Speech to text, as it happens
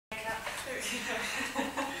When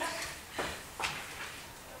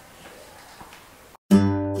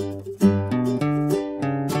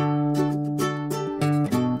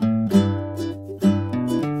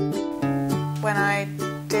I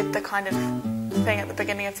did the kind of thing at the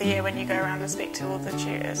beginning of the year when you go around and speak to all the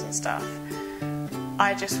tutors and stuff,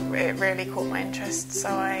 it really caught my interest, so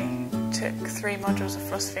I took 3 modules of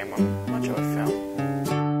philosophy and 1 module of film.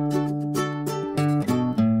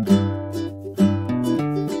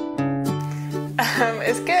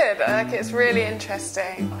 It's good, it's really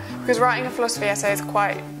interesting, because writing a philosophy essay is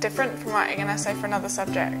quite different from writing an essay for another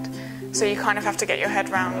subject, so you kind of have to get your head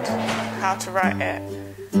around how to write it.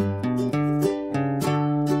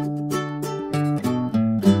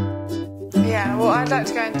 Yeah, well, I'd like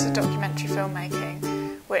to go into documentary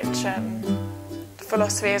filmmaking, which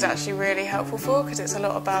philosophy is actually really helpful for, because it's a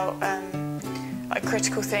lot about like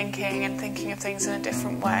critical thinking and thinking of things in a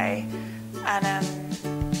different way, and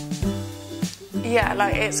yeah,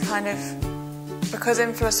 like it's kind of, because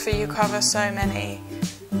in philosophy you cover so many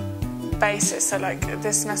bases, so like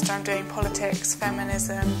this semester I'm doing politics,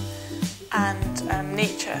 feminism and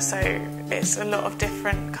Nietzsche, so it's a lot of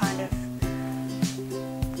different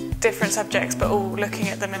subjects, but all looking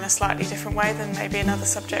at them in a slightly different way than maybe another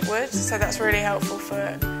subject would, so that's really helpful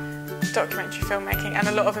for documentary filmmaking, and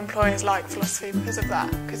a lot of employers like philosophy because of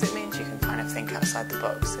that, because it means you can kind of think outside the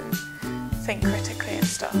box and think critically and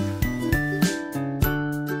stuff.